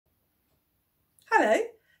Hello,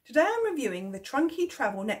 today I'm reviewing the Trunki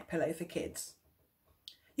travel neck pillow for kids.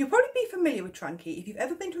 You'll probably be familiar with Trunki if you've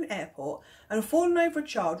ever been to an airport and fallen over a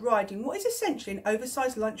child riding what is essentially an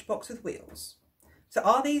oversized lunchbox with wheels. So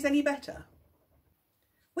are these any better?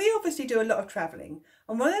 We obviously do a lot of travelling,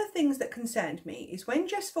 and one of the things that concerned me is when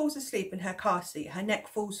Jess falls asleep in her car seat, her neck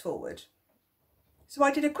falls forward. So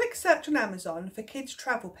I did a quick search on Amazon for kids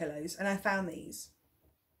travel pillows and I found these.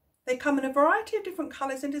 They come in a variety of different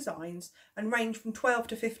colours and designs and range from £12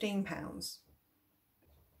 to £15.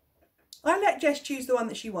 I let Jess choose the one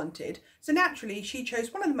that she wanted, so naturally she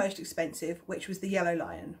chose one of the most expensive, which was the Yellow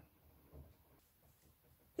Lion.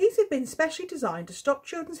 These have been specially designed to stop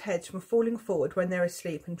children's heads from falling forward when they're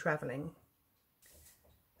asleep and travelling.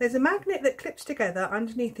 There's a magnet that clips together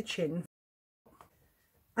underneath the chin,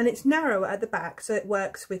 and it's narrower at the back so it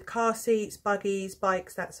works with car seats, buggies,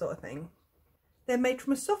 bikes, that sort of thing. They're made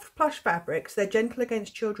from a soft plush fabric, so they're gentle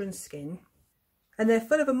against children's skin, and they're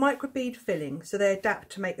full of a microbead filling, so they adapt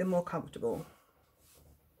to make them more comfortable.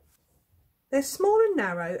 They're small and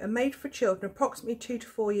narrow and made for children approximately 2 to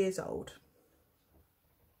 4 years old.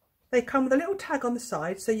 They come with a little tag on the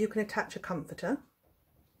side so you can attach a comforter.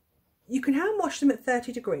 You can hand wash them at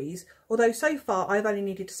 30 degrees, although so far I've only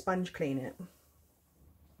needed to sponge clean it.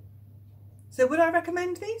 So would I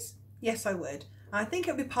recommend these? Yes, I would. I think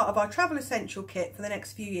it'll be part of our travel essential kit for the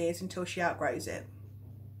next few years until she outgrows it.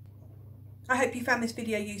 I hope you found this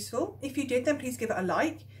video useful. If you did, then please give it a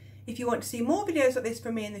like. If you want to see more videos like this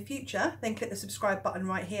from me in the future, then click the subscribe button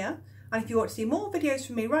right here. And if you want to see more videos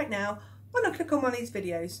from me right now, why not click on one of these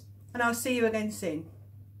videos? And I'll see you again soon.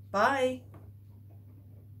 Bye.